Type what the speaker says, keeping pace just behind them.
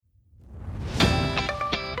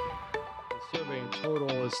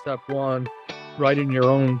is step one, writing your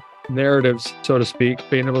own narratives, so to speak,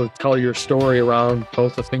 being able to tell your story around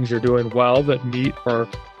both the things you're doing well that meet or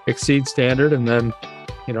exceed standard, and then,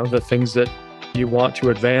 the things that you want to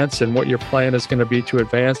advance and what your plan is going to be to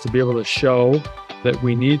advance, to be able to show that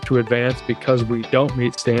we need to advance because we don't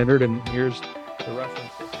meet standard. And here's the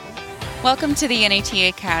reference. Welcome to the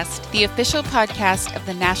NATA Cast, the official podcast of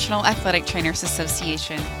the National Athletic Trainers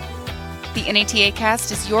Association. The NATA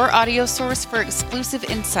Cast is your audio source for exclusive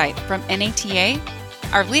insight from NATA,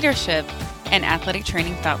 our leadership, and athletic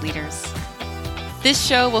training thought leaders. This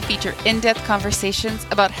show will feature in-depth conversations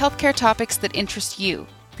about healthcare topics that interest you,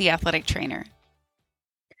 the athletic trainer.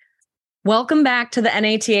 Welcome back to the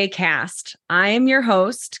NATA Cast. I am your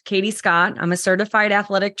host, Katie Scott. I'm a certified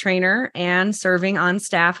athletic trainer and serving on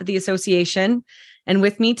staff at the association. And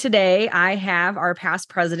with me today, I have our past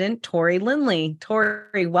president, Tori Lindley.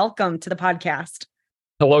 Tori, welcome to the podcast.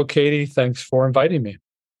 Hello, Katie. Thanks for inviting me.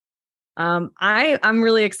 I'm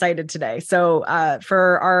really excited today. So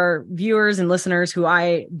for our viewers and listeners who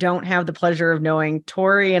I don't have the pleasure of knowing,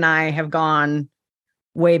 Tori and I have gone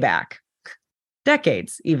way back.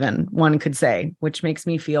 Decades, even, one could say, which makes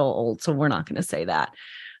me feel old. So we're not going to say that.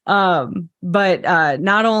 But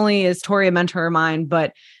not only is Tori a mentor of mine,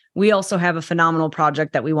 but we also have a phenomenal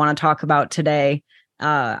project that we want to talk about today.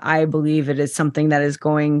 I believe it is something that is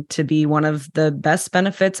going to be one of the best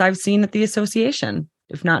benefits I've seen at the association,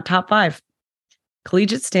 if not top 5.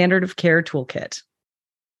 Collegiate Standard of Care Toolkit.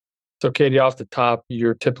 So, Katie, off the top,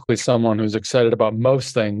 you're typically someone who's excited about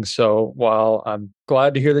most things. So while I'm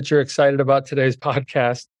glad to hear that you're excited about today's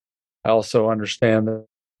podcast, I also understand that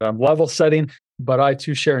I'm level setting, but I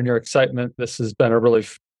too share in your excitement. This has been a really,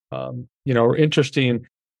 interesting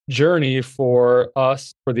journey for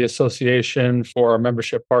us, for the association, for our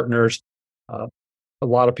membership partners. A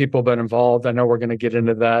lot of people have been involved. I know we're going to get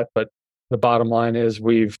into that, but the bottom line is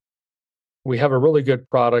we have a really good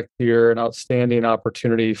product here, an outstanding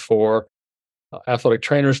opportunity for athletic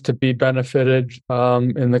trainers to be benefited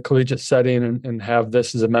in the collegiate setting and have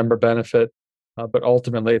this as a member benefit. But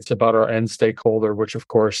ultimately, it's about our end stakeholder, which, of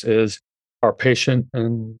course, is our patient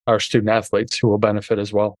and our student athletes who will benefit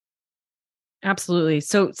as well. Absolutely.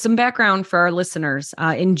 So some background for our listeners.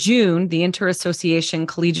 In June, the Inter-Association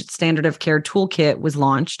Collegiate Standard of Care Toolkit was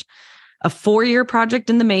launched. A 4-year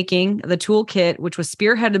project in the making, the Toolkit, which was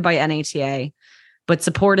spearheaded by NATA, but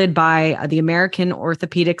supported by the American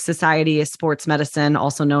Orthopedic Society of Sports Medicine,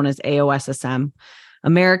 also known as AOSSM,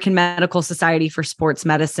 American Medical Society for Sports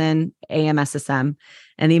Medicine, AMSSM,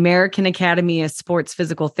 and the American Academy of Sports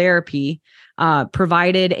Physical Therapy,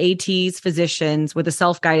 provided ATs, physicians with a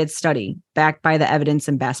self-guided study backed by the evidence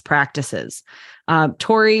and best practices.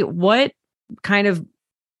 Tori,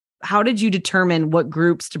 how did you determine what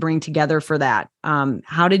groups to bring together for that?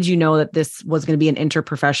 How did you know that this was going to be an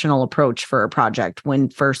interprofessional approach for a project when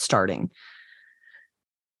first starting?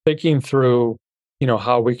 Thinking through,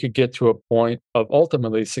 how we could get to a point of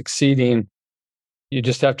ultimately succeeding, you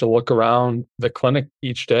just have to look around the clinic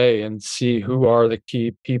each day and see who are the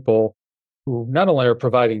key people who not only are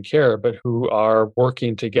providing care, but who are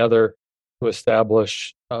working together to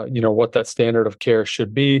establish, what that standard of care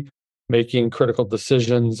should be, making critical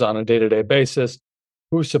decisions on a day-to-day basis,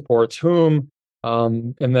 who supports whom.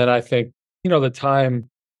 And then I think, the time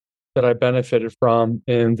that I benefited from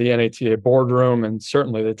in the NATA boardroom, and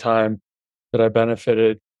certainly the time that I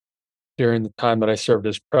benefited during the time that I served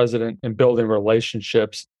as president in building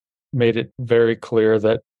relationships, made it very clear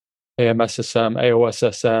that AMSSM,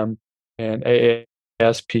 AOSSM, and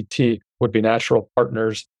AASPT would be natural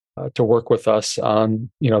partners to work with us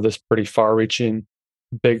on, this pretty far-reaching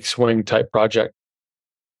big swing type project.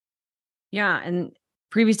 Yeah. And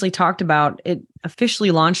previously talked about, it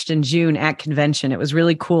officially launched in June at convention. It was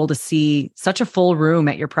really cool to see such a full room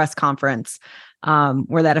at your press conference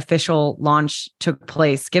where that official launch took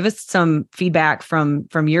place. Give us some feedback from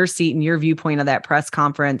your seat and your viewpoint of that press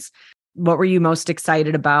conference. What were you most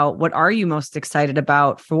excited about? What are you most excited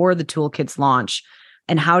about for the Toolkit's launch?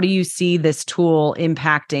 And how do you see this tool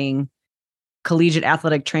impacting collegiate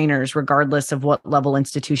athletic trainers, regardless of what level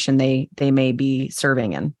institution they may be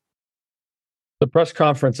serving in? The press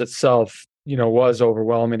conference itself, was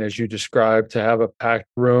overwhelming, as you described, to have a packed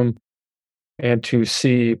room and to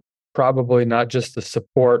see probably not just the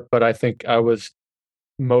support, but I think I was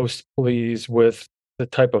most pleased with the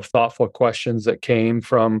type of thoughtful questions that came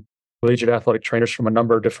from collegiate athletic trainers from a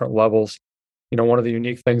number of different levels. One of the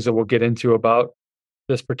unique things that we'll get into about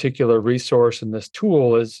this particular resource and this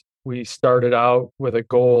tool is we started out with a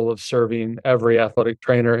goal of serving every athletic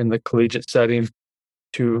trainer in the collegiate setting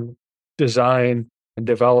to design and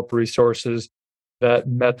develop resources that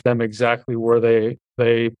met them exactly where they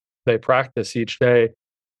they practice each day.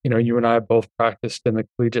 You and I both practiced in the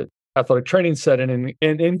collegiate athletic training setting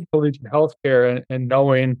and in collegiate healthcare, and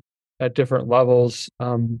knowing at different levels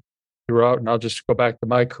throughout. And I'll just go back to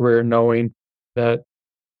my career, knowing that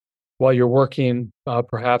while you're working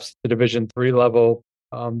perhaps at the Division III level,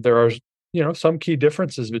 there are some key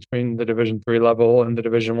differences between the Division III level and the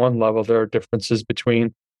Division I level. There are differences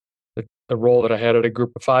between the role that I had at a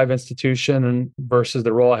Group of 5 institution and versus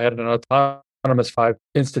the role I had at an autonomous 5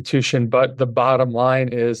 institution. But the bottom line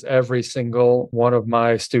is every single one of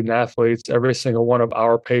my student athletes, every single one of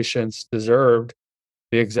our patients deserved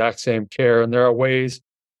the exact same care. And there are ways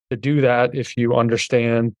to do that if you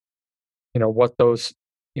understand, what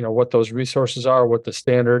those resources are, what the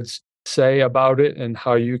standards say about it, and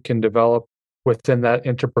how you can develop within that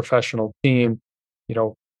interprofessional team,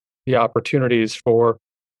 the opportunities for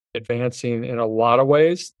advancing in a lot of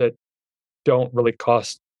ways that don't really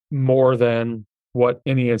cost more than what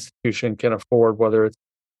any institution can afford, whether it's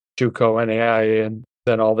JUCO, NAIA, and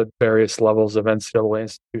then all the various levels of NCAA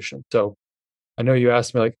institutions. So I know you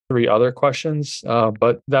asked me like 3 other questions,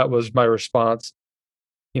 but that was my response.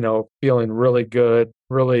 Feeling really good,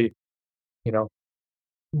 really,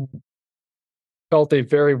 felt a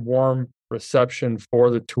very warm reception for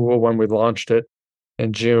the tool when we launched it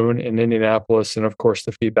in June in Indianapolis. And of course,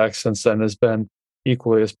 the feedback since then has been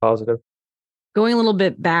equally as positive. Going a little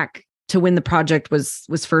bit back to when the project was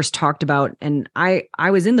first talked about, and I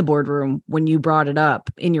was in the boardroom when you brought it up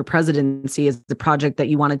in your presidency as the project that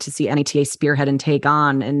you wanted to see NATA spearhead and take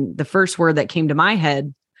on. And the first word that came to my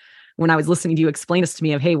head when I was listening to you explain this to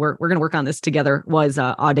me of, hey, we're going to work on this together, was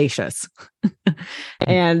audacious.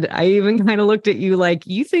 And I even kind of looked at you like,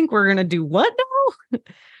 you think we're going to do what now?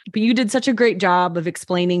 But you did such a great job of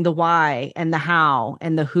explaining the why and the how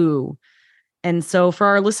and the who. And so for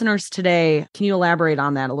our listeners today, can you elaborate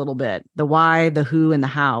on that a little bit? The why, the who, and the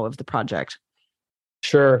how of the project?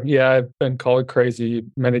 Sure. Yeah, I've been called crazy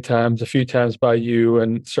many times, a few times by you,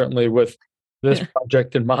 and certainly with this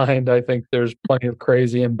project in mind, I think there's plenty of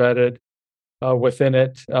crazy embedded within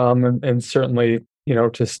it. And certainly,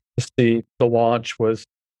 to see the launch was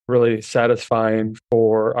really satisfying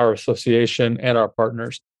for our association and our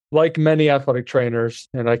partners. Like many athletic trainers,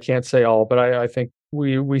 and I can't say all, but I think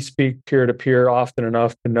we speak peer to peer often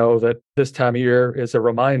enough to know that this time of year is a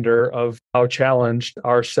reminder of how challenged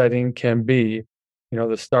our setting can be.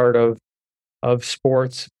 The start of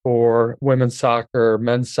sports for women's soccer,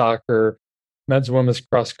 men's and women's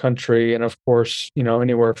cross country, and of course,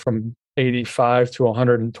 anywhere from 85 to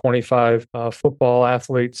 125 football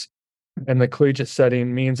athletes. And the collegiate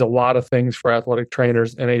setting means a lot of things for athletic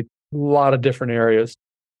trainers in a lot of different areas.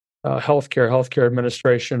 Healthcare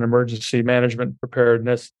administration, emergency management,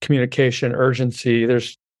 preparedness, communication, urgency.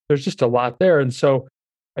 There's just a lot there. And so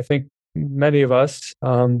I think many of us,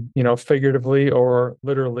 figuratively or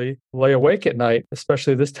literally lay awake at night,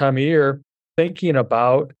 especially this time of year, thinking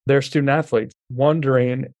about their student athletes,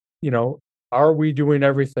 wondering, are we doing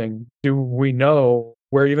everything? Do we know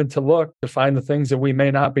where even to look to find the things that we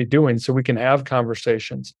may not be doing so we can have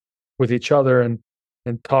conversations with each other and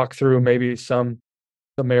talk through maybe some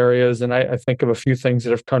areas. And I think of a few things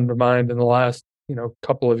that have come to mind in the last,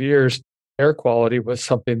 couple of years. Air quality was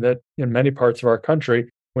something that in many parts of our country,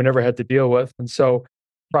 we never had to deal with. And so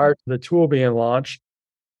prior to the tool being launched,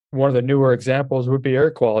 one of the newer examples would be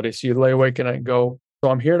air quality. So you lay awake at night and go,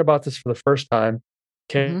 so I'm hearing about this for the first time.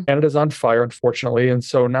 Canada's on fire, unfortunately. And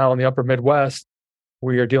so now in the upper Midwest,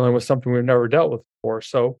 we are dealing with something we've never dealt with before.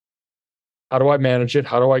 So how do I manage it?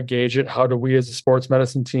 How do I gauge it? How do we as a sports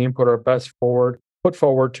medicine team put our best foot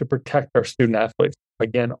forward to protect our student athletes?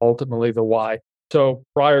 Again, ultimately the why. So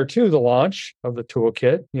prior to the launch of the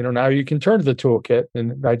toolkit, now you can turn to the toolkit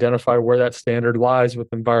and identify where that standard lies with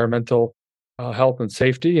environmental health and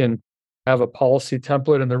safety, and have a policy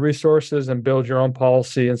template and the resources, and build your own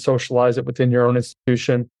policy and socialize it within your own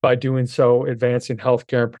institution. By doing so, advancing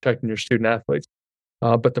healthcare and protecting your student athletes.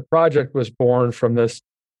 But the project was born from this,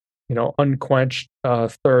 unquenched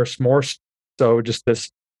thirst, more so just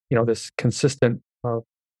this, this consistent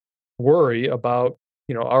worry about,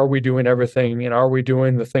 are we doing everything, and are we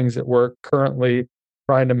doing the things that we're currently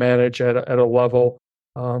trying to manage at a level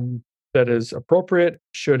that is appropriate?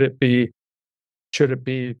 Should it be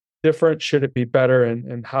different? Should it be better?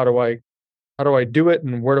 And how do I do it?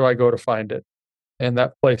 And where do I go to find it? And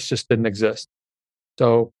that place just didn't exist.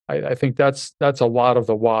 So I think that's a lot of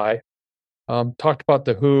the why. Talked about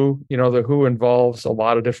the who. The who involves a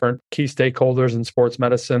lot of different key stakeholders in sports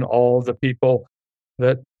medicine, all of the people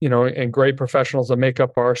that, and great professionals that make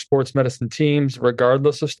up our sports medicine teams,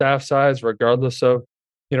 regardless of staff size, regardless of,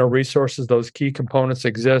 resources, those key components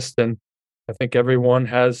exist. And I think everyone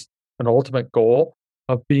has an ultimate goal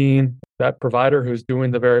of being that provider who's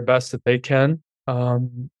doing the very best that they can,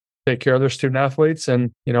 take care of their student athletes.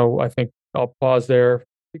 And, I think I'll pause there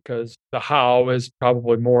because the how is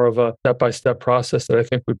probably more of a step-by-step process that I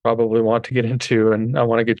think we probably want to get into. And I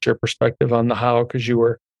want to get your perspective on the how, because you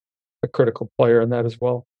were a critical player in that as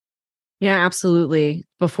well. Yeah, absolutely.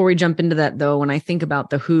 Before we jump into that, though, when I think about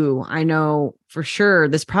the who, I know for sure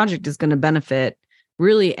this project is going to benefit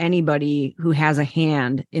really anybody who has a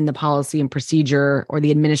hand in the policy and procedure or the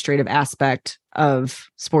administrative aspect of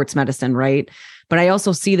sports medicine, right? But I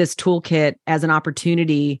also see this toolkit as an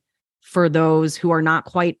opportunity for those who are not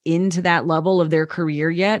quite into that level of their career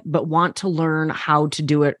yet, but want to learn how to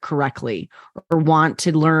do it correctly or want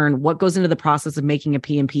to learn what goes into the process of making a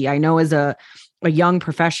PMP. I know as a young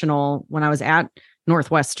professional, when I was at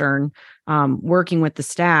Northwestern, working with the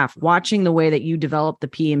staff, watching the way that you develop the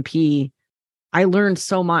PMP, I learned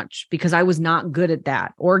so much because I was not good at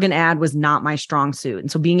that. Organ ad was not my strong suit. And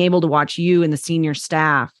so being able to watch you and the senior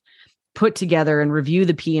staff put together and review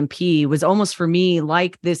the PMP was almost for me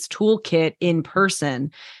like this toolkit in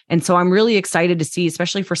person. And so I'm really excited to see,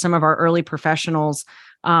 especially for some of our early professionals,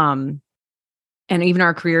 and even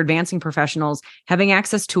our career advancing professionals, having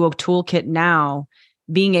access to a toolkit now,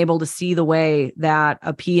 being able to see the way that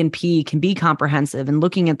a P&P can be comprehensive and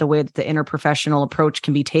looking at the way that the interprofessional approach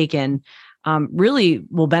can be taken, really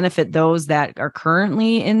will benefit those that are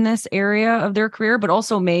currently in this area of their career, but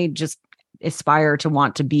also may just aspire to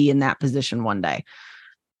want to be in that position one day.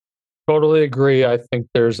 Totally agree. I think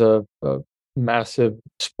there's a massive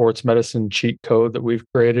sports medicine cheat code that we've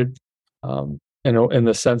created, in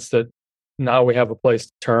the sense that now we have a place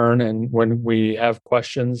to turn. And when we have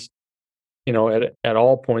questions, at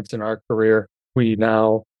all points in our career, we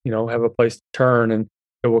now, have a place to turn, and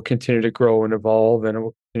it will continue to grow and evolve, and it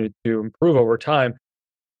will continue to improve over time.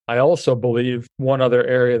 I also believe one other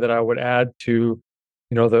area that I would add to,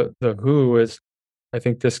 the who is, I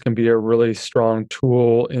think this can be a really strong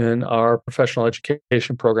tool in our professional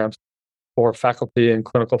education programs for faculty and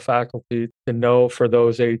clinical faculty to know for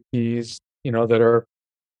those ATs, that are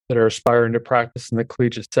aspiring to practice in the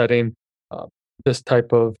collegiate setting. This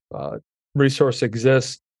type of resource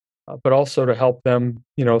exists, but also to help them,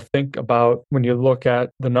 think about when you look at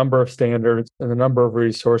the number of standards and the number of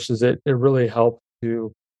resources, it really helps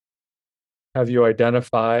to have you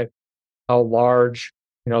identify how large,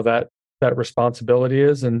 that responsibility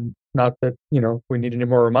is, and not that, we need any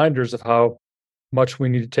more reminders of how much we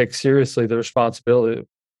need to take seriously the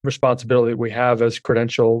responsibility we have as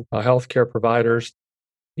credentialed healthcare providers,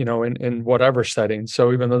 in whatever setting.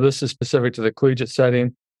 So even though this is specific to the collegiate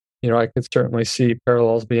setting, I could certainly see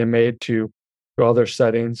parallels being made to other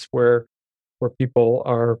settings where people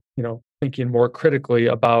are, thinking more critically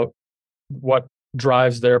about what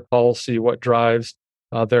drives their policy, what drives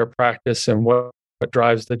their practice, and what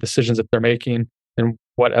drives the decisions that they're making, and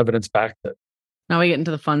what evidence backs it. Now we get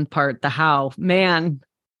into the fun part, the how. Man,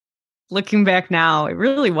 looking back now, it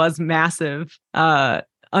really was massive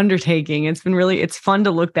undertaking. It's fun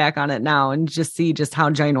to look back on it now and just see just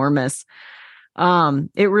how ginormous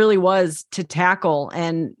it really was to tackle,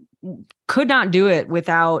 and could not do it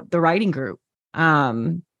without the writing group.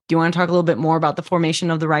 Do you want to talk a little bit more about the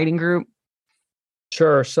formation of the writing group?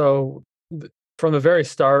 Sure. So from the very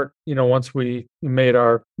start, once we made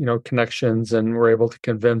our, connections and were able to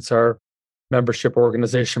convince our membership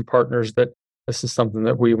organization partners that this is something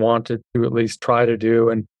that we wanted to at least try to do,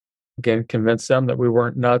 and again, convince them that we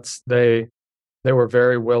weren't nuts, they were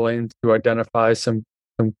very willing to identify some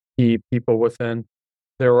key people within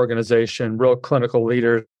their organization, real clinical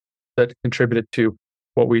leaders that contributed to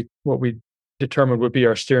what we determined would be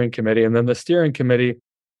our steering committee. And then the steering committee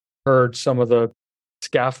heard some of the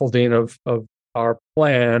scaffolding of our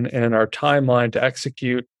plan and our timeline to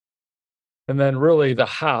execute. And then really the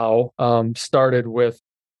how started with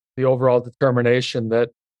the overall determination that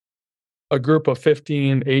a group of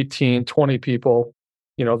 15, 18, 20 people,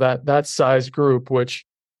 that size group, which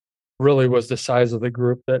really was the size of the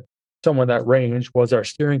group that somewhere in that range was our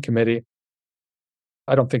steering committee.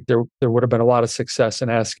 I don't think there would have been a lot of success in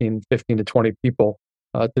asking 15 to 20 people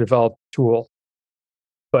to develop a tool,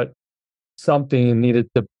 but something needed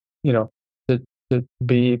to, to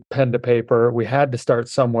be pen to paper. We had to start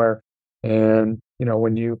somewhere. And,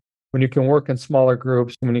 when you can work in smaller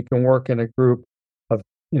groups, when you can work in a group of,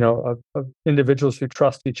 of individuals who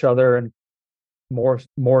trust each other, and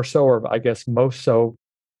more so, or I guess most so,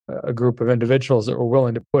 a group of individuals that were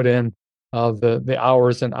willing to put in the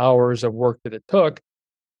hours and hours of work that it took,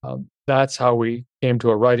 that's how we came to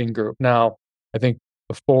a writing group. Now, I think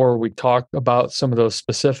before we talk about some of those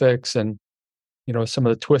specifics and some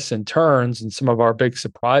of the twists and turns and some of our big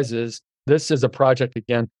surprises. This is a project,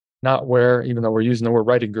 again, not where, even though we're using the word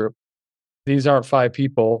writing group, these aren't 5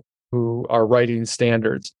 people who are writing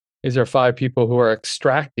standards. These are 5 people who are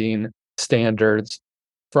extracting standards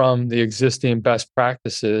from the existing best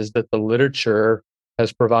practices that the literature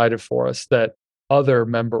has provided for us, that other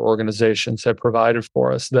member organizations have provided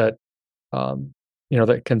for us, that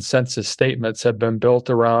that consensus statements have been built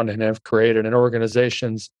around and have created, and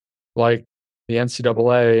organizations like the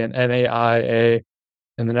NCAA and NAIA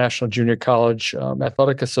and the National Junior College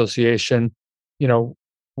Athletic Association,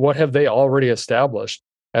 what have they already established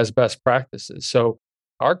as best practices? So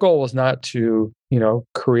our goal was not to,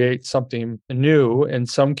 create something new. In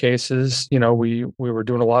some cases, we were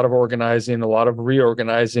doing a lot of organizing, a lot of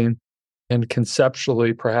reorganizing, and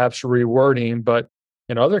conceptually perhaps rewording. But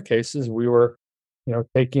in other cases, we were,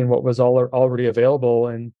 taking what was already available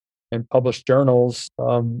in published journals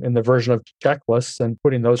in the version of checklists and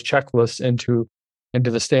putting those checklists into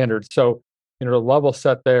the standards. So, to level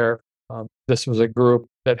set there, this was a group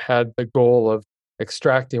that had the goal of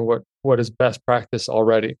extracting what is best practice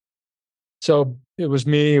already. So it was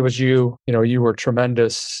me, it was you, you were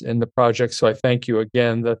tremendous in the project. So I thank you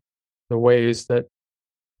again. The ways that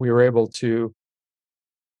we were able to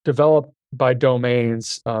develop by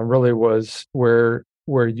domains really was where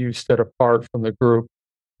you stood apart from the group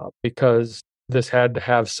because this had to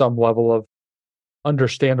have some level of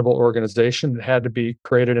understandable organization. It had to be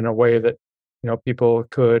created in a way that people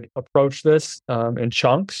could approach this in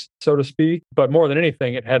chunks, so to speak. But more than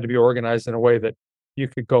anything, it had to be organized in a way that you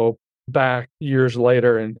could go back years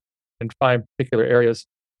later and find particular areas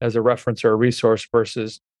as a reference or a resource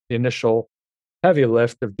versus the initial heavy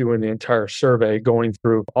lift of doing the entire survey, going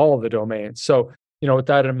through all of the domains. So, with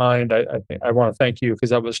that in mind, I think I want to thank you because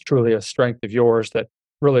that was truly a strength of yours that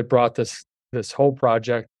really brought this whole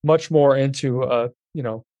project much more into oh,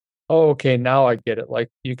 okay, now I get it. Like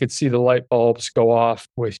you could see the light bulbs go off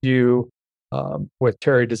with you, with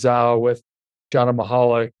Terry DeZau, with Jonna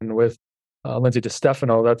Mahalik, and with Lindsay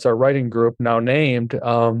DeStefano. That's our writing group now named.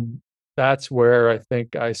 That's where I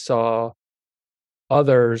think I saw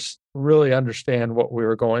others really understand what we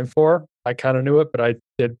were going for. I kind of knew it, but I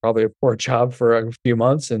did probably a poor job for a few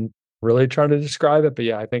months and really trying to describe it. But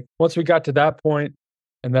yeah, I think once we got to that point,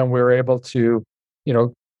 and then we were able to,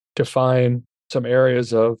 define some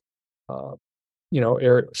areas of,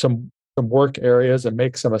 some work areas and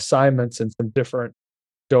make some assignments in some different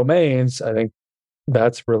domains. I think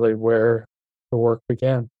that's really where the work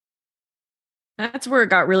began. That's where it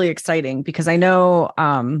got really exciting because I know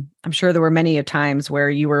I'm sure there were many a times where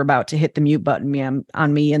you were about to hit the mute button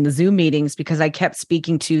on me in the Zoom meetings because I kept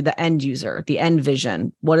speaking to the end user, the end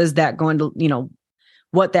vision. What is that going to,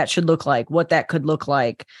 what that should look like, what that could look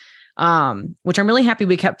like, which I'm really happy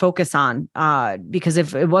we kept focus on because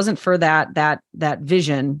if it wasn't for that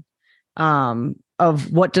vision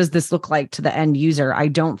of what does this look like to the end user, I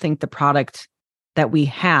don't think the product that we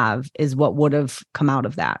have is what would have come out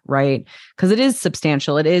of that, right? Because it is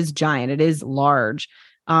substantial, it is giant, it is large,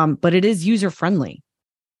 but it is user friendly,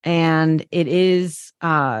 and it is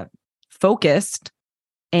focused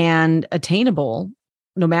and attainable.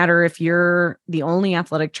 No matter if you're the only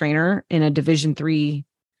athletic trainer in a Division III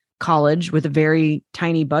college with a very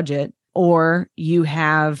tiny budget, or you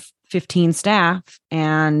have 15 staff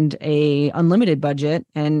and a unlimited budget,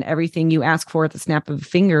 and everything you ask for at the snap of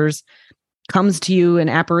fingers comes to you in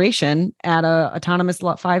apparition at a autonomous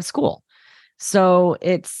Lot 5 school. So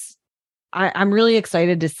I'm really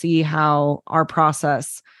excited to see how our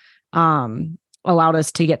process allowed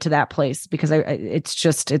us to get to that place because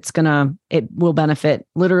it will benefit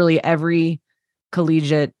literally every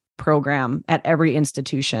collegiate program at every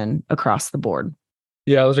institution across the board.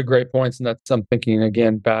 Yeah, those are great points. And that's, I'm thinking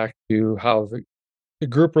again back to how the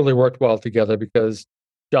group really worked well together because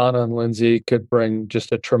Donna and Lindsay could bring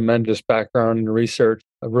just a tremendous background in research,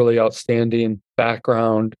 a really outstanding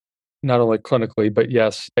background, not only clinically, but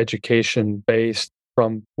yes, education based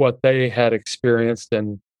from what they had experienced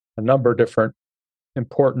in a number of different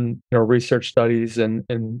important research studies and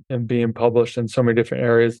being published in so many different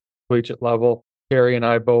areas, collegiate level. Carrie and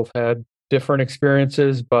I both had different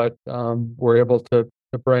experiences, but we're able to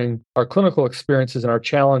bring our clinical experiences and our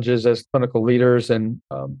challenges as clinical leaders and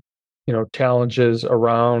challenges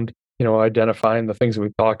around, identifying the things that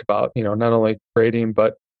we've talked about, not only creating,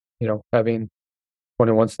 but, having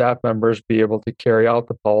 21 staff members be able to carry out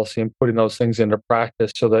the policy and putting those things into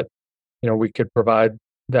practice so that, we could provide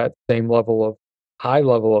that same high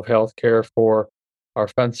level of healthcare for our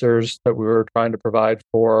fencers that we were trying to provide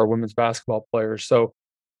for our women's basketball players. So,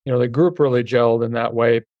 the group really gelled in that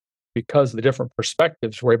way because the different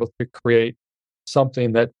perspectives were able to create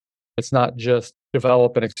something that it's not just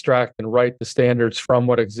develop and extract and write the standards from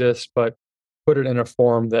what exists, but put it in a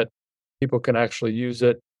form that people can actually use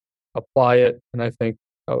it, apply it. And I think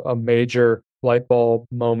a major light bulb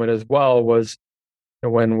moment as well was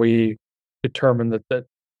when we determined that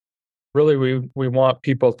really we want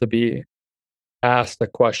people to be asked a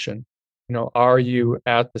question. Are you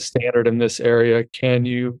at the standard in this area? Can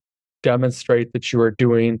you demonstrate that you are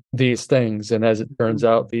doing these things? And as it turns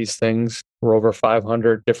out, these things were over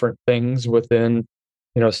 500 different things within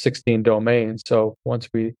 16 domains. So once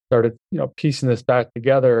we started piecing this back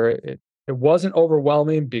together, it wasn't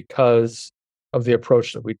overwhelming because of the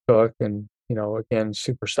approach that we took, and again,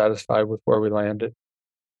 super satisfied with where we landed.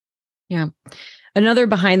 Yeah. Another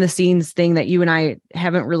behind the scenes thing that you and I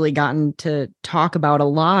haven't really gotten to talk about a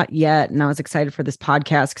lot yet, and I was excited for this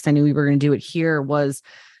podcast because I knew we were going to do it here, was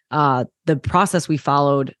the process we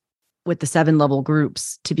followed with the 7 level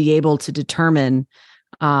groups to be able to determine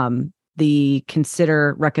the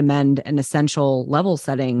consider, recommend, and essential level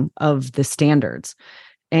setting of the standards.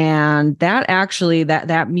 And that actually,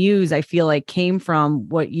 that muse, I feel like, came from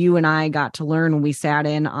what you and I got to learn when we sat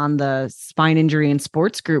in on the spine injury and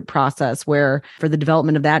sports group process, where for the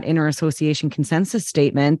development of that inter-association consensus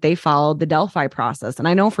statement, they followed the Delphi process. And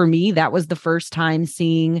I know for me, that was the first time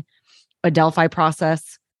seeing a Delphi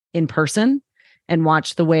process in person and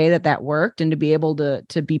watch the way that worked, and to be able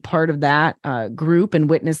to be part of that group and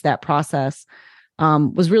witness that process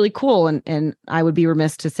was really cool. And I would be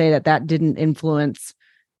remiss to say that didn't influence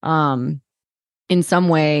in some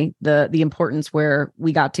way the importance where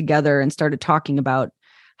we got together and started talking about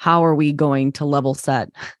how are we going to level set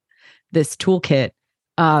this toolkit,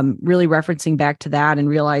 really referencing back to that and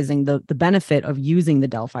realizing the benefit of using the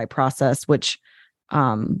Delphi process, which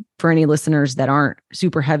for any listeners that aren't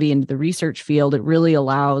super heavy into the research field, it really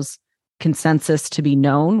allows consensus to be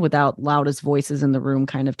known without loudest voices in the room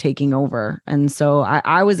kind of taking over. And so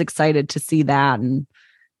I was excited to see that and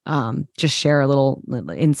just share a little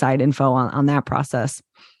inside info on that process.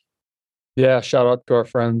 Yeah, shout out to our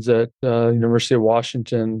friends at University of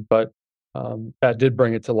Washington, but that did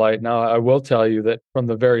bring it to light. Now, I will tell you that from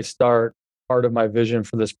the very start, part of my vision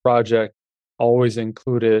for this project always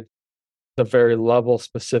included the very level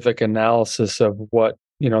specific analysis of what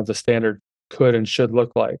the standard could and should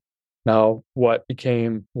look like. Now, what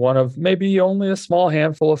became one of maybe only a small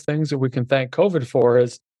handful of things that we can thank COVID for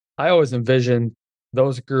is I always envisioned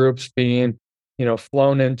those groups being,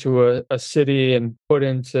 flown into a city and put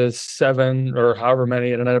into 7 or however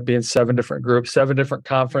many. It ended up being 7 different groups, 7 different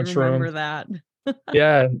conference remember rooms. That.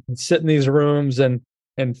 Yeah, and sit in these rooms and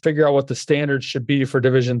figure out what the standards should be for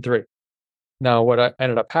Division 3. Now, what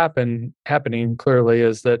ended up happening clearly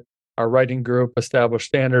is that our writing group established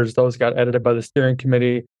standards. Those got edited by the steering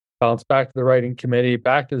committee, bounced back to the writing committee,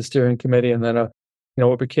 back to the steering committee, and then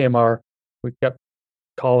what became we kept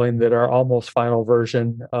calling that our almost final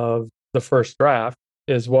version of the first draft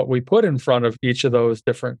is what we put in front of each of those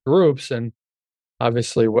different groups. And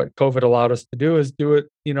obviously what COVID allowed us to do is do it,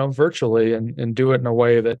 virtually and do it in a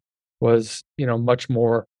way that was, much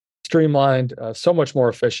more streamlined, so much more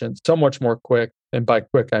efficient, so much more quick. And by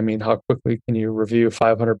quick, I mean, how quickly can you review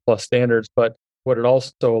 500 plus standards? But what it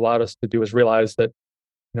also allowed us to do is realize that,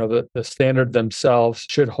 the standard themselves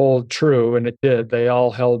should hold true. And it did. They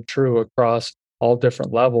all held true across all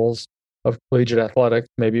different levels of collegiate athletics,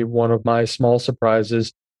 maybe one of my small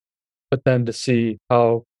surprises, but then to see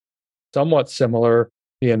how somewhat similar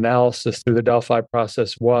the analysis through the Delphi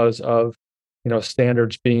process was of,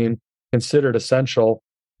 standards being considered essential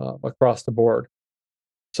across the board.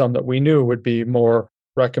 Some that we knew would be more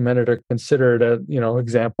recommended or considered,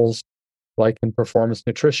 examples like in performance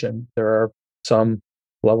nutrition. There are some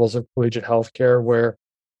levels of collegiate healthcare where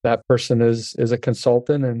that person is a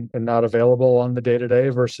consultant and not available on the day-to-day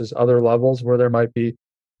versus other levels where there might be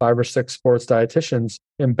 5 or 6 sports dietitians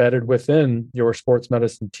embedded within your sports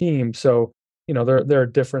medicine team. So, there are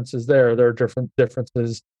differences there. There are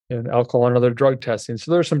differences in alcohol and other drug testing.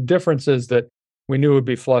 So there are some differences that we knew would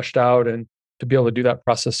be flushed out, and to be able to do that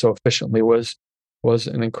process so efficiently was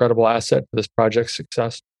an incredible asset to this project's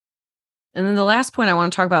success. And then the last point I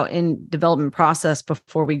want to talk about in development process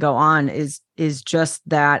before we go on is just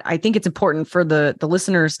that I think it's important for the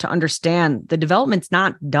listeners to understand the development's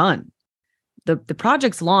not done. The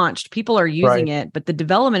project's launched, people are using it, but the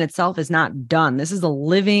development itself is not done. This is a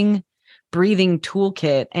living, breathing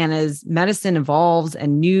toolkit. And as medicine evolves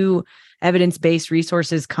and new evidence-based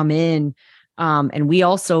resources come in, and we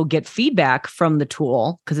also get feedback from the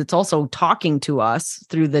tool because it's also talking to us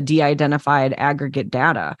through the de-identified aggregate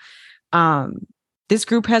data. This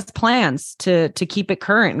group has plans to keep it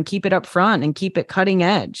current and keep it up front and keep it cutting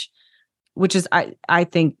edge. which is, I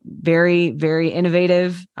think, very, very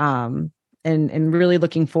innovative. And really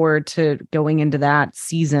looking forward to going into that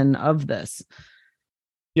season of this.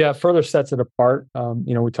 Yeah, further sets it apart.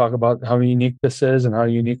 We talk about how unique this is and how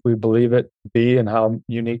unique we believe it to be, and how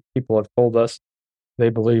unique people have told us they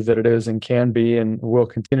believe that it is and can be and will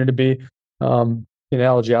continue to be. The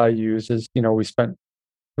analogy I use is, we spent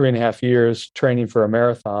 3.5 years training for a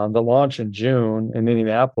marathon. The launch in June in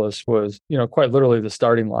Indianapolis was, quite literally the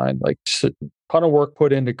starting line. Like, a ton of work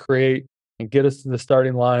put in to create and get us to the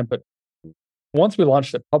starting line. But once we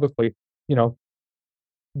launched it publicly,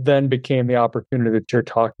 then became the opportunity that you're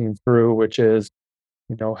talking through, which is,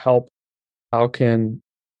 help. How can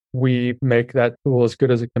we make that tool as good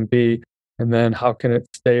as it can be? And then how can it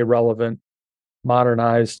stay relevant,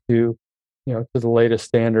 modernized to the latest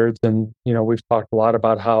standards? And, we've talked a lot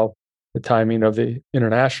about how the timing of the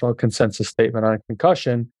international consensus statement on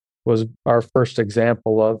concussion was our first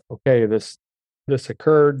example of, okay, this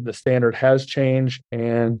occurred, the standard has changed,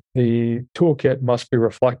 and the toolkit must be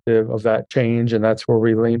reflective of that change. And that's where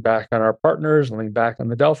we lean back on our partners, lean back on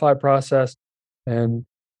the Delphi process, and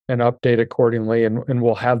update accordingly. And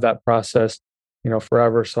we'll have that process,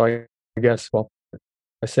 forever. So I guess, well,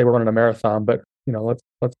 I say we're running a marathon, but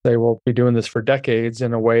let's say we'll be doing this for decades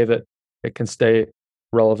in a way that it can stay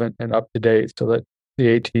relevant and up to date, so that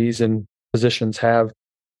the ATs and physicians have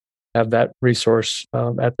that resource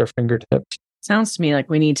at their fingertips. Sounds to me like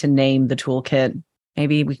we need to name the toolkit.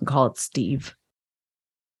 Maybe we can call it Steve.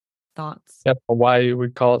 Thoughts? Yep. Why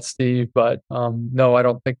we'd call it Steve, but no, I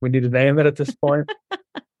don't think we need to name it at this point.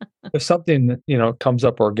 If something comes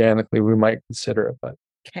up organically, we might consider it. But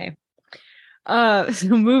okay. So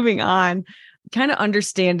moving on, kind of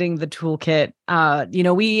understanding the toolkit.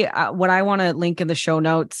 What I want to link in the show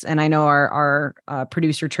notes, and I know our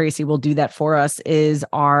producer Tracy will do that for us, is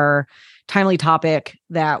our timely topic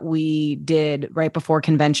that we did right before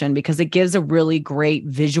convention, because it gives a really great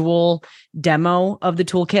visual demo of the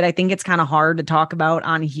toolkit. I think it's kind of hard to talk about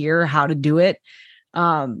on here how to do it,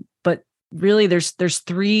 but really there's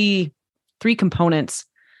three components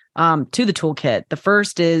to the toolkit. The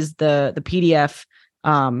first is the PDF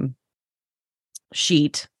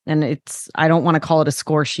sheet, and I don't want to call it a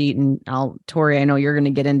score sheet, and Tori, I know you're going to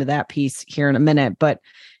get into that piece here in a minute, but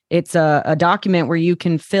it's a document where you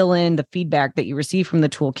can fill in the feedback that you receive from the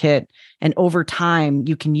toolkit, and over time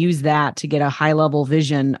you can use that to get a high level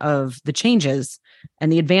vision of the changes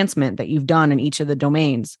and the advancement that you've done in each of the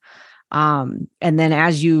domains. And then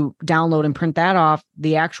as you download and print that off,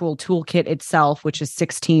 the actual toolkit itself, which is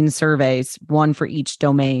 16 surveys, one for each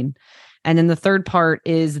domain. And then the third part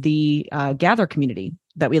is the Gather community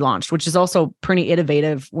that we launched, which is also pretty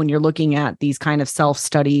innovative when you're looking at these kind of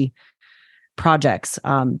self-study projects.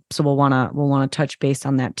 So we'll want to touch base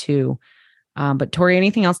on that too. But Tori,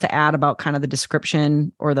 anything else to add about kind of the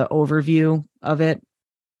description or the overview of it?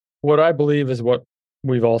 What I believe is what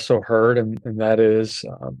we've also heard, and that is,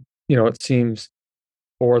 it seems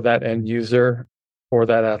for that end user, for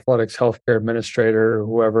that athletics healthcare administrator,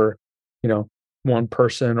 whoever, one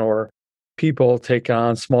person or people take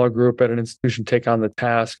on, smaller group at an institution take on the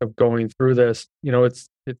task of going through this.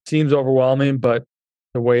 It seems overwhelming, but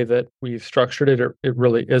the way that we've structured it, it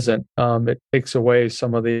really isn't. It takes away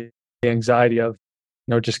some of the anxiety of,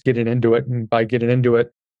 just getting into it. And by getting into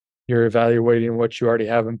it, you're evaluating what you already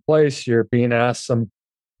have in place. You're being asked some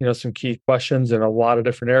key questions in a lot of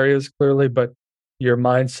different areas, clearly, but your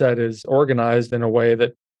mindset is organized in a way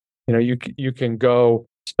that, you can go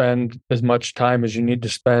spend as much time as you need to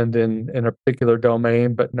spend in a particular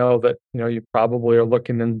domain, but know that, you probably are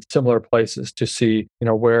looking in similar places to see,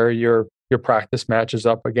 where your practice matches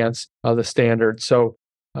up against the standard. So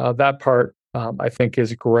that part, I think,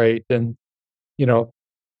 is great. And,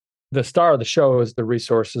 the star of the show is the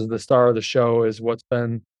resources. The star of the show is what's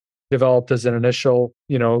been developed as an initial,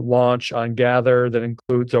 launch on Gather that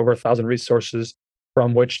includes over 1,000 resources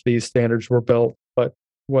from which these standards were built. But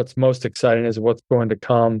what's most exciting is what's going to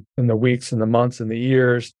come in the weeks and the months and the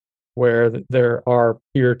years, where there are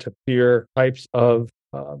peer-to-peer types of,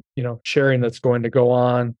 sharing that's going to go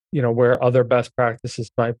on, where other best practices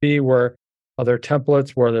might be, where other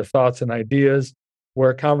templates, where their thoughts and ideas,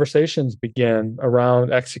 where conversations begin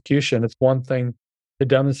around execution. It's one thing to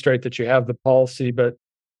demonstrate that you have the policy, but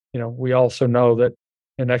we also know that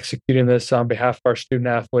in executing this on behalf of our student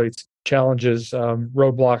athletes, challenges,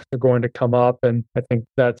 roadblocks are going to come up. And I think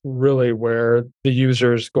that's really where the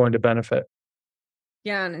user is going to benefit.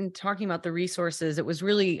 Yeah. And talking about the resources, it was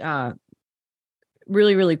really,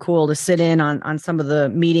 really, really cool to sit in on some of the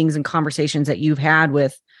meetings and conversations that you've had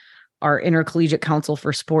with our Intercollegiate Council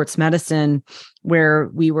for Sports Medicine, where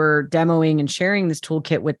we were demoing and sharing this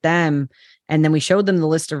toolkit with them. And then we showed them the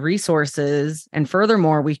list of resources. And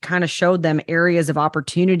furthermore, we kind of showed them areas of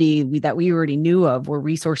opportunity that we already knew of where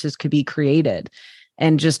resources could be created.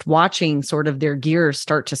 And just watching sort of their gears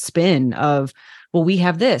start to spin of, well, we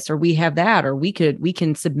have this, or we have that, or we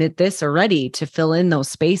can submit this already to fill in those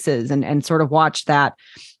spaces, and sort of watch that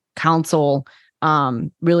council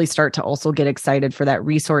really start to also get excited for that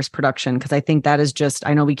resource production. Because I think that is just,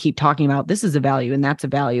 I know we keep talking about this is a value and that's a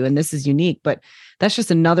value and this is unique, but that's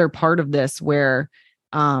just another part of this where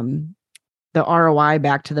the ROI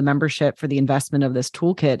back to the membership for the investment of this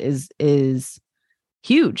toolkit is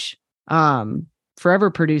huge.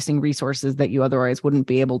 Forever producing resources that you otherwise wouldn't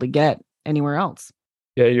be able to get anywhere else.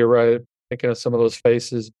 Yeah, you're right. Thinking of some of those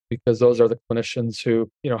faces, because those are the clinicians who,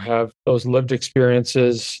 have those lived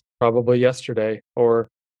experiences probably yesterday or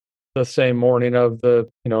the same morning of the,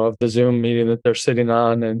 of the Zoom meeting that they're sitting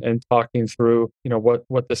on and talking through,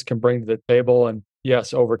 what this can bring to the table. And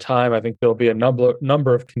yes, over time, I think there'll be a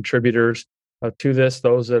number of contributors to this.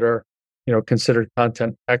 Those that are, considered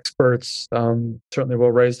content experts certainly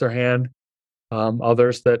will raise their hand.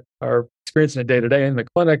 Others that are experiencing it day to day in the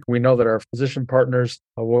clinic, we know that our physician partners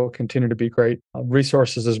will continue to be great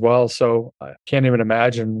resources as well. So I can't even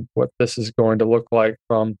imagine what this is going to look like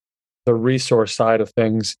from the resource side of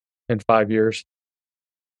things in 5 years.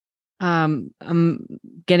 I'm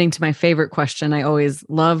getting to my favorite question. I always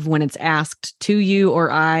love when it's asked to you or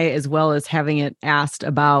I, as well as having it asked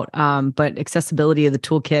about, but accessibility of the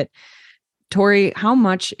toolkit. Tori, how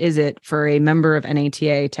much is it for a member of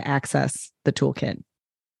NATA to access the toolkit?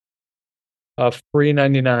 Free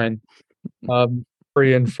 99.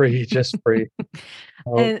 Free and free, just free.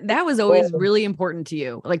 And that was always really important to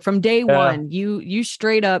you. Like from day one, you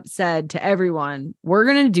straight up said to everyone, we're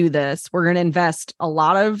going to do this. We're going to invest a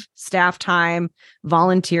lot of staff time,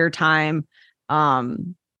 volunteer time.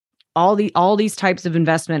 All these types of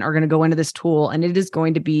investment are going to go into this tool, and it is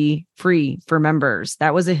going to be free for members.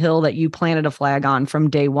 That was a hill that you planted a flag on from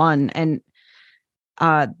day one. And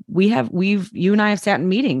you and I have sat in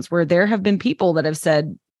meetings where there have been people that have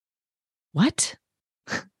said, what?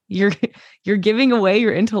 You're giving away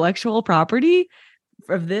your intellectual property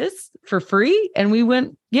of this for free? And we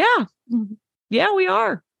went, yeah, we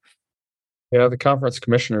are. Yeah, the conference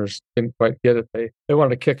commissioners didn't quite get it. They wanted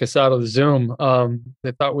to kick us out of the Zoom.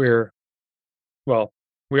 They thought we are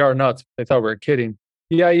nuts. They thought we were kidding.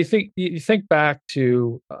 Yeah, you think back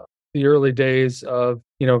to the early days of,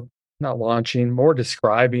 not launching, more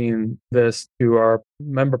describing this to our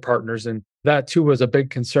member partners. And that too was a big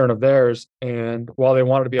concern of theirs. And while they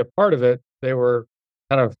wanted to be a part of it, they were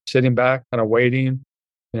kind of sitting back, kind of waiting.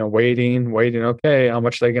 Okay, how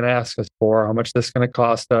much are they going to ask us for? How much is this going to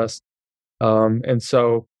cost us? And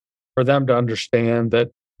so for them to understand that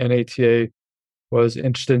NATA was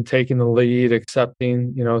interested in taking the lead,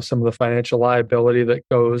 accepting, some of the financial liability that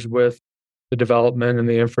goes with the development and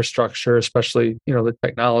the infrastructure, especially, the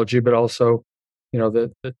technology, but also,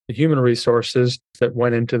 the human resources that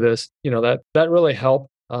went into this, that really helped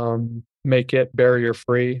make it barrier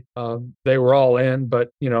free. They were all in, but,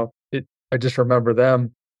 I just remember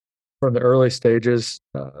them from the early stages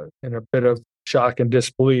in a bit of shock and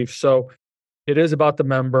disbelief. So it is about the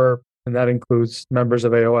member, and that includes members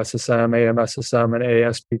of AOSSM, AMSSM, and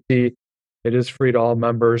ASPT. It is free to all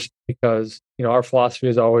members because, our philosophy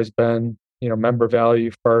has always been, member value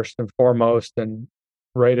first and foremost. And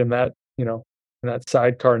right in that, in that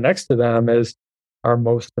sidecar next to them is our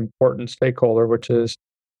most important stakeholder, which is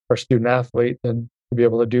our student athlete. And to be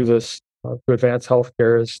able to do this to advance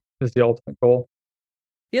healthcare is the ultimate goal.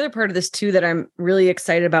 The other part of this too that I'm really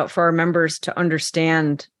excited about for our members to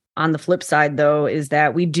understand on the flip side, though, is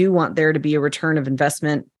that we do want there to be a return of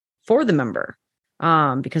investment for the member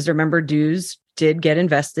because their member dues did get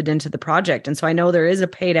invested into the project. And so I know there is a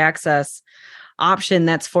paid access option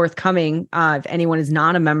that's forthcoming if anyone is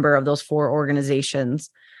not a member of those 4 organizations,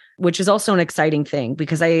 which is also an exciting thing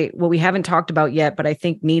because what we haven't talked about yet, but I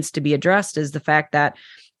think needs to be addressed is the fact that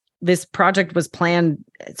this project was planned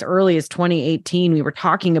as early as 2018. We were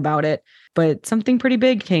talking about it, but something pretty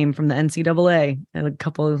big came from the NCAA a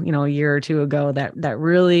couple, a year or two ago that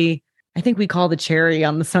really, I think we call the cherry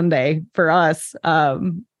on the sundae for us,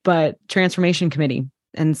 but Transformation Committee.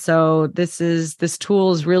 And so this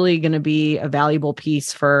tool is really going to be a valuable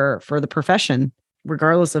piece for the profession,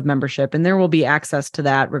 regardless of membership. And there will be access to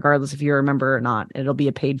that regardless if you're a member or not. It'll be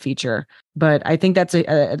a paid feature. But I think that's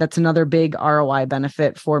another big ROI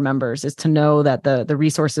benefit for members is to know that the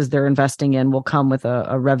resources they're investing in will come with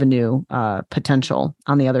a revenue potential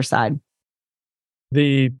on the other side.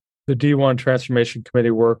 The the D1 Transformation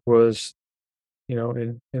Committee work was,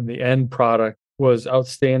 in the end product was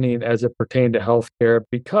outstanding as it pertained to healthcare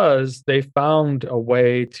because they found a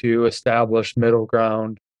way to establish middle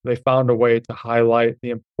ground. They found a way to highlight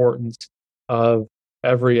the importance of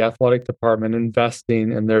every athletic department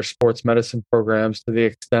investing in their sports medicine programs to the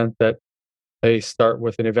extent that they start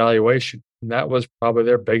with an evaluation. And that was probably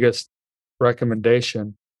their biggest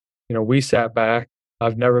recommendation. We sat back.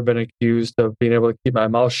 I've never been accused of being able to keep my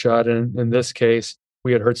mouth shut. And in this case,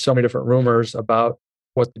 we had heard so many different rumors about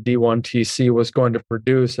what the D1TC was going to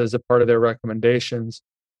produce as a part of their recommendations.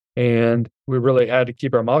 And we really had to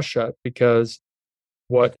keep our mouth shut because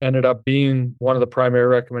what ended up being one of the primary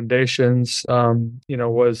recommendations,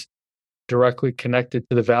 was directly connected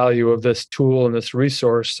to the value of this tool and this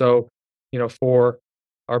resource. So, for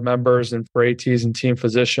our members and for ATs and team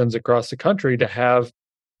physicians across the country to have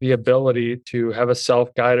the ability to have a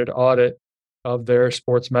self-guided audit of their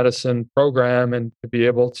sports medicine program and to be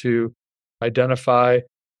able to identify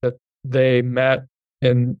that they met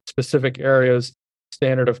in specific areas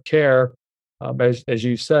standard of care, as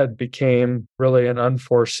you said, became really an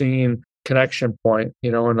unforeseen connection point,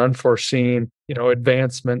 an unforeseen,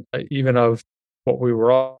 advancement even of what we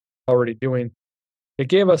were already doing. It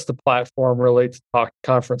gave us the platform really to talk to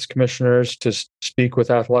conference commissioners, to speak with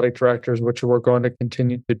athletic directors, which we're going to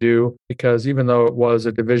continue to do, because even though it was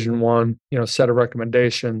a Division I, set of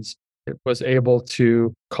recommendations, it was able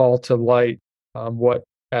to call to light what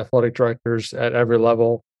athletic directors at every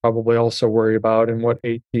level probably also worry about, and what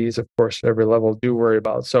ATs, of course, at every level do worry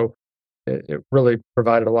about. So it really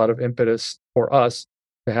provided a lot of impetus for us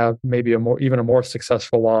to have maybe even a more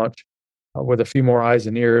successful launch with a few more eyes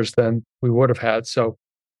and ears than we would have had. So,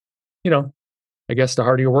 I guess the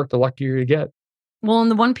harder you work, the luckier you get. Well, and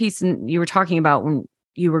the one piece you were talking about when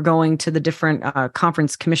you were going to the different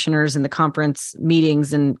conference commissioners and the conference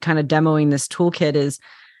meetings and kind of demoing this toolkit is,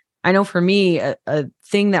 I know for me, a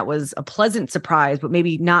thing that was a pleasant surprise, but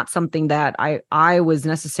maybe not something that I was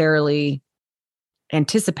necessarily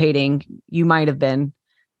anticipating you might have been,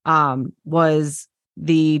 was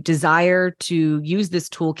the desire to use this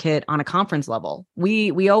toolkit on a conference level.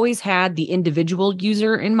 We always had the individual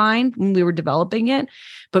user in mind when we were developing it,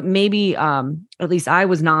 but maybe at least I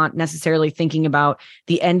was not necessarily thinking about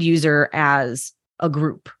the end user as a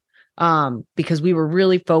group, because we were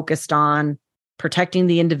really focused on protecting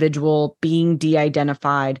the individual, being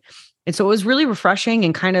de-identified. And so it was really refreshing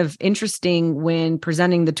and kind of interesting when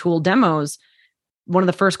presenting the tool demos. One of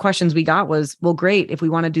the first questions we got was, well, great, if we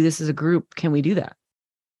want to do this as a group, can we do that?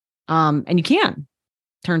 And you can.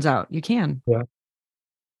 Turns out you can.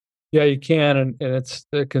 Yeah, you can. And it's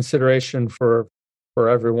a consideration for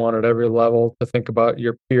everyone at every level to think about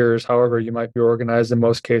your peers, however you might be organized. In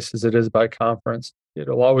most cases, it is by conference.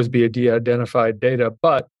 It'll always be a de-identified data,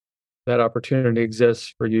 but that opportunity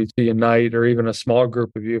exists for you to unite, or even a small group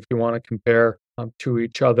of you if you want to compare to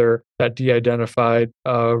each other that de-identified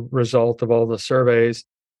result of all the surveys.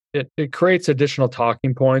 It creates additional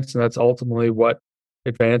talking points, and that's ultimately what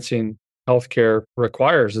advancing healthcare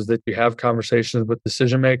requires, is that you have conversations with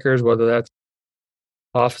decision makers, whether that's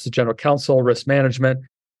Office of General Counsel, risk management,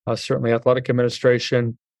 certainly athletic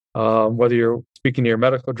administration, whether you're speaking to your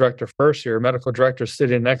medical director first, your medical director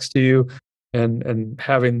sitting next to you and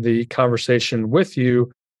having the conversation with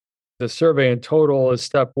you. The survey in total is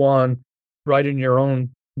step one, writing your own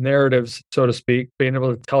narratives, so to speak, being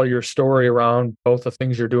able to tell your story around both the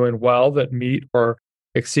things you're doing well that meet or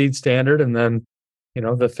exceed standard, and then,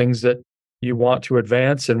 the things that you want to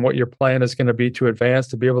advance and what your plan is going to be to advance,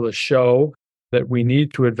 to be able to show that we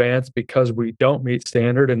need to advance because we don't meet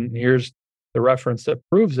standard. And here's the reference that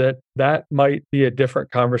proves it. That might be a different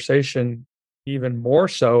conversation, even more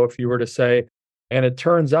so if you were to say, and it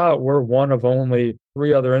turns out we're one of only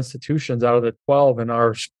 3 other institutions out of the 12 in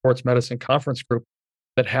our sports medicine conference group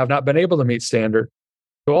that have not been able to meet standard.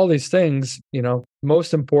 So all these things,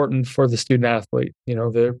 most important for the student athlete,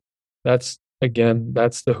 that's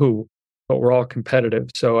the who, but we're all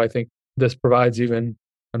competitive. So I think this provides even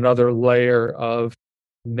another layer of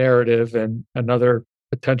narrative and another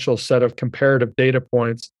potential set of comparative data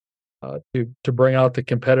points to bring out the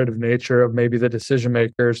competitive nature of maybe the decision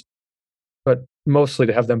makers, but mostly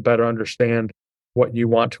to have them better understand what you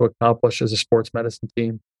want to accomplish as a sports medicine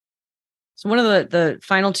team. So one of the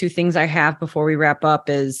final 2 things I have before we wrap up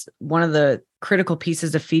is one of the critical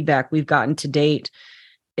pieces of feedback we've gotten to date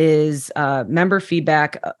is member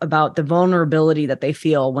feedback about the vulnerability that they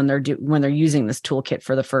feel when they're using this toolkit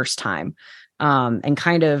for the first time. And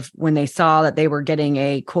kind of when they saw that they were getting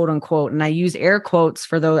a quote unquote, and I use air quotes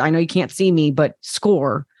for those, I know you can't see me, but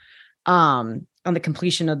score on the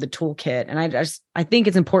completion of the toolkit. And I think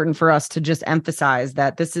it's important for us to just emphasize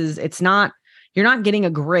that you're not getting a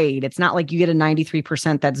grade. It's not like you get a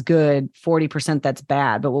 93% that's good, 40% that's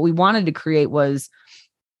bad. But what we wanted to create was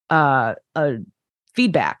a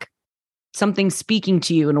feedback, something speaking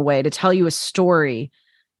to you in a way to tell you a story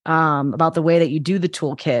about the way that you do the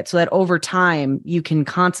toolkit, so that over time you can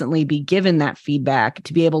constantly be given that feedback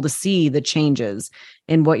to be able to see the changes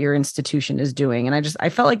in what your institution is doing. And I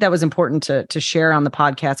felt like that was important to share on the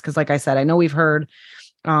podcast, because like I said, I know we've heard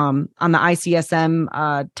on the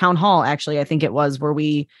ICSM town hall, actually, I think it was, where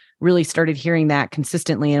we really started hearing that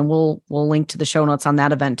consistently. And we'll link to the show notes on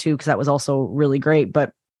that event too, because that was also really great.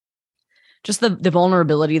 But just the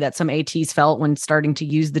vulnerability that some ATs felt when starting to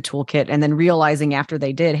use the toolkit, and then realizing after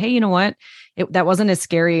they did, hey, you know what? That wasn't as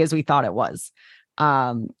scary as we thought it was.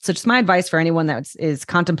 So just my advice for anyone that is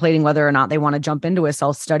contemplating whether or not they want to jump into a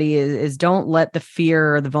self-study is don't let the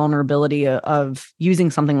fear or the vulnerability of using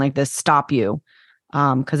something like this stop you.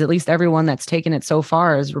 Because at least everyone that's taken it so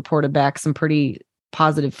far has reported back some pretty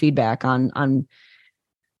positive feedback on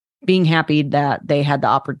being happy that they had the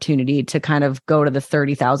opportunity to kind of go to the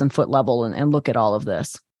 30,000 foot level and look at all of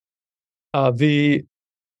this. The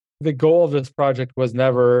goal of this project was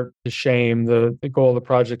never to shame. The goal of the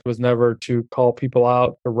project was never to call people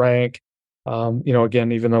out, to rank.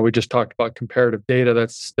 Again, even though we just talked about comparative data,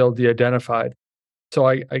 that's still de-identified. So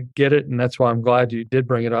I get it, and that's why I'm glad you did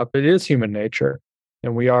bring it up. It is human nature,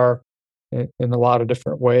 and we are in a lot of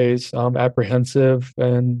different ways apprehensive,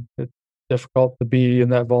 and it's difficult to be in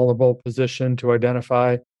that vulnerable position to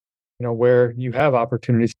identify, where you have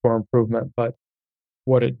opportunities for improvement. But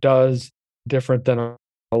what it does, different than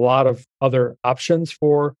a lot of other options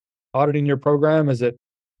for auditing your program, is it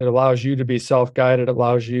allows you to be self-guided. It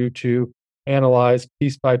allows you to analyze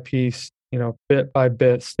piece by piece, bit by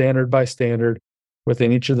bit, standard by standard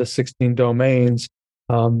within each of the 16 domains.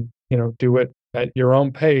 Do it at your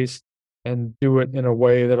own pace, and do it in a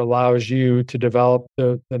way that allows you to develop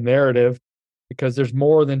the narrative, because there's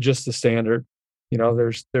more than just the standard.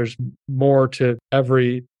 There's more to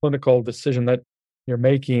every clinical decision that you're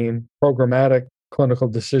making, programmatic clinical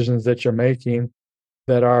decisions that you're making,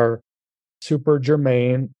 that are super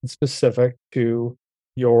germane and specific to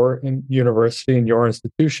your university and your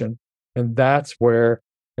institution. And that's where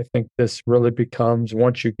I think this really becomes,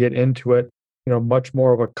 once you get into it, much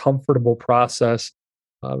more of a comfortable process,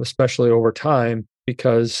 especially over time,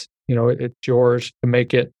 because it's yours to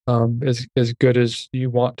make it as good as you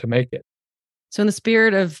want to make it. So in the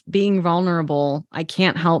spirit of being vulnerable, I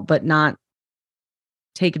can't help but not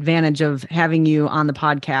take advantage of having you on the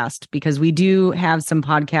podcast, because we do have some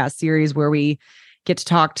podcast series where we get to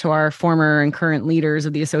talk to our former and current leaders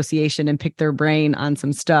of the association and pick their brain on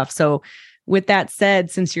some stuff. So with that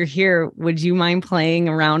said, since you're here, would you mind playing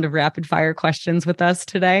a round of rapid fire questions with us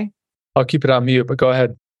today? I'll keep it on mute, but go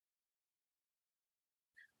ahead.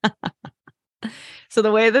 So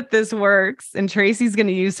the way that this works, and Tracy's going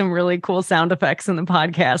to use some really cool sound effects in the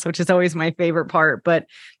podcast, which is always my favorite part, but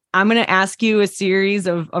I'm going to ask you a series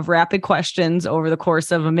of rapid questions over the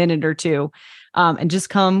course of a minute or two, and just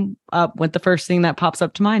come up with the first thing that pops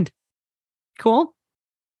up to mind. Cool?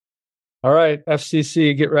 All right,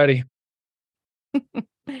 FCC, get ready. All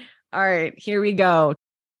right, here we go.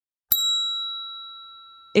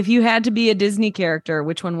 If you had to be a Disney character,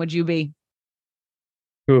 which one would you be?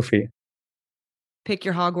 Goofy. Pick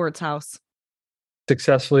your Hogwarts house.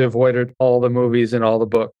 Successfully avoided all the movies and all the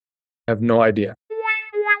books. I have no idea.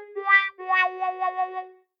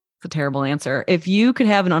 It's a terrible answer. If you could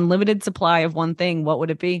have an unlimited supply of one thing, what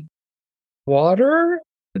would it be? Water?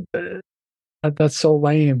 That's so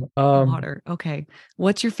lame. Water. Okay.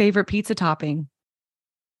 What's your favorite pizza topping?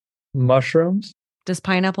 Mushrooms? Does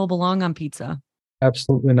pineapple belong on pizza?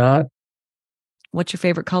 Absolutely not. What's your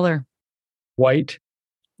favorite color? White.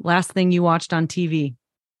 Last thing you watched on TV?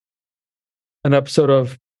 An episode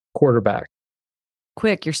of Quarterback.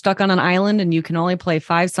 Quick, you're stuck on an island and you can only play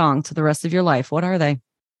 5 songs for the rest of your life. What are they?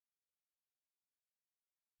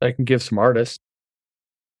 I can give some artists.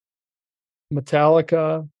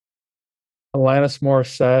 Metallica, Alanis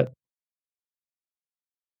Morissette.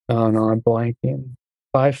 Oh no, I'm blanking.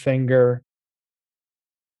 Five Finger,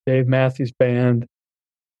 Dave Matthews Band,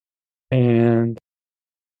 and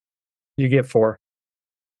you get 4.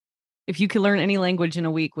 If you could learn any language in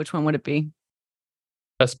a week, which one would it be?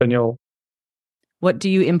 Espanol. What do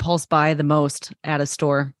you impulse buy the most at a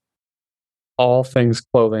store? All things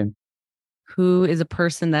clothing. Who is a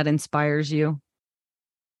person that inspires you?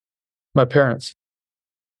 My parents.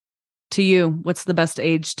 To you, what's the best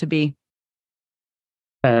age to be?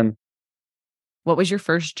 10. What was your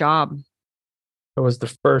first job? I was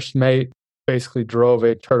the first mate basically drove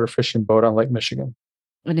a charter fishing boat on Lake Michigan.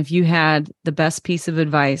 And if you had the best piece of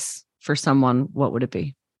advice for someone, what would it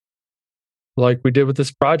be? Like we did with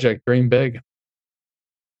this project, dream big.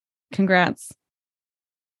 Congrats.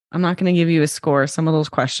 I'm not going to give you a score. Some of those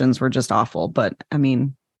questions were just awful, but I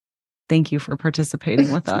mean, thank you for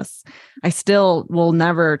participating with us. I still will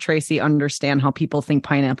never, Tracy, understand how people think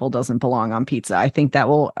pineapple doesn't belong on pizza. I think that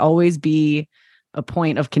will always be a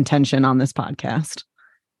point of contention on this podcast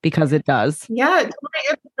because it does. Yeah,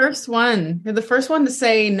 you're the first one. You're the first one to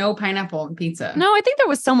say no pineapple on pizza. No, I think there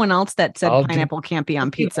was someone else that said pineapple can't be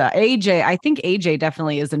on pizza. AJ, I think AJ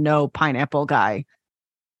definitely is a no pineapple guy.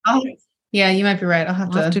 Oh, yeah, you might be right. I'll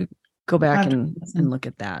have to go back and look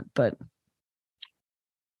at that. But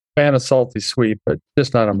fan of salty sweet, but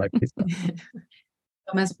just not on my pizza.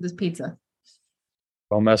 Don't mess with this pizza.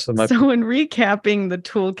 Don't mess with my pizza. So in recapping the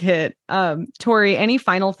toolkit, Tori, any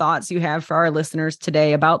final thoughts you have for our listeners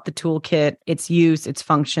today about the toolkit, its use, its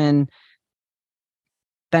function,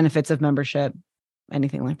 benefits of membership,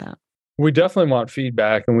 anything like that? We definitely want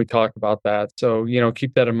feedback, and we talk about that. So,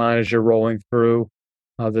 keep that in mind as you're rolling through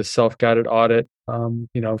the self-guided audit,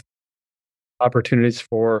 opportunities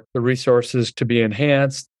for the resources to be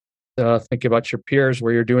enhanced. Think about your peers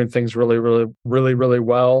where you're doing things really, really, really, really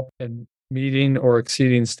well and meeting or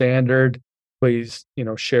exceeding standard. Please,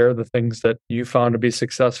 share the things that you found to be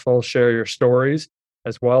successful, share your stories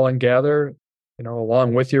as well, and gather,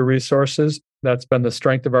 along with your resources. That's been the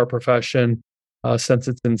strength of our profession since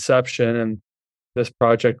its inception. And this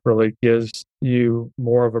project really gives you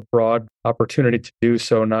more of a broad opportunity to do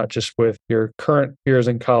so, not just with your current peers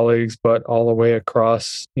and colleagues, but all the way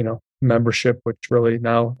across, membership, which really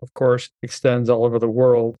now, of course, extends all over the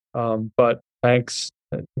world. But thanks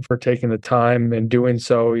for taking the time and doing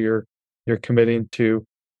so. You're committing to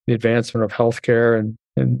the advancement of healthcare,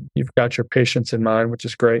 and you've got your patients in mind, which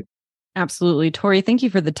is great. Absolutely. Tori, thank you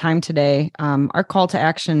for the time today. Our call to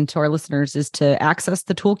action to our listeners is to access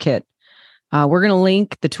the toolkit. We're going to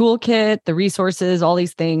link the toolkit, the resources, all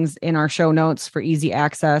these things in our show notes for easy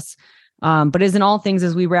access. But as in all things,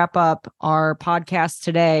 as we wrap up our podcast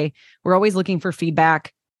today, we're always looking for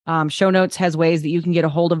feedback. Show notes has ways that you can get a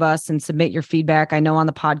hold of us and submit your feedback. I know on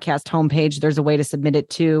the podcast homepage, there's a way to submit it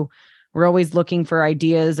too. We're always looking for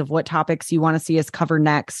ideas of what topics you want to see us cover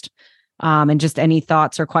next. And just any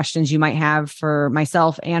thoughts or questions you might have for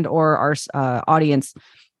myself and or our audience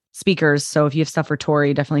speakers. So if you have stuff for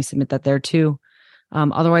Tori, definitely submit that there too.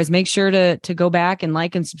 Otherwise, make sure to go back and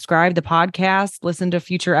like and subscribe the podcast, listen to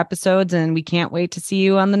future episodes, and we can't wait to see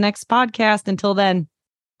you on the next podcast. Until then,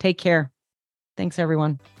 take care. Thanks,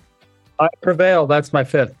 everyone. I prevail. That's my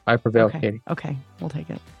fifth. I prevail, okay. Katie. Okay, we'll take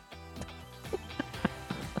it.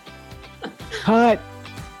 Cut.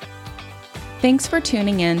 Thanks for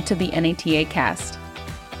tuning in to the NATA cast.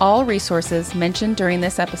 All resources mentioned during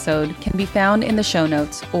this episode can be found in the show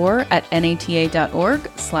notes or at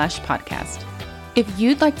nata.org/podcast. If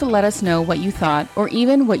you'd like to let us know what you thought or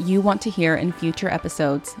even what you want to hear in future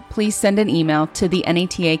episodes, please send an email to the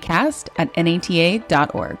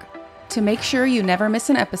natacast@nata.org. To make sure you never miss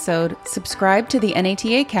an episode, subscribe to the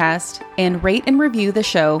NATA cast and rate and review the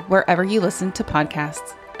show wherever you listen to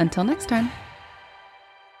podcasts. Until next time.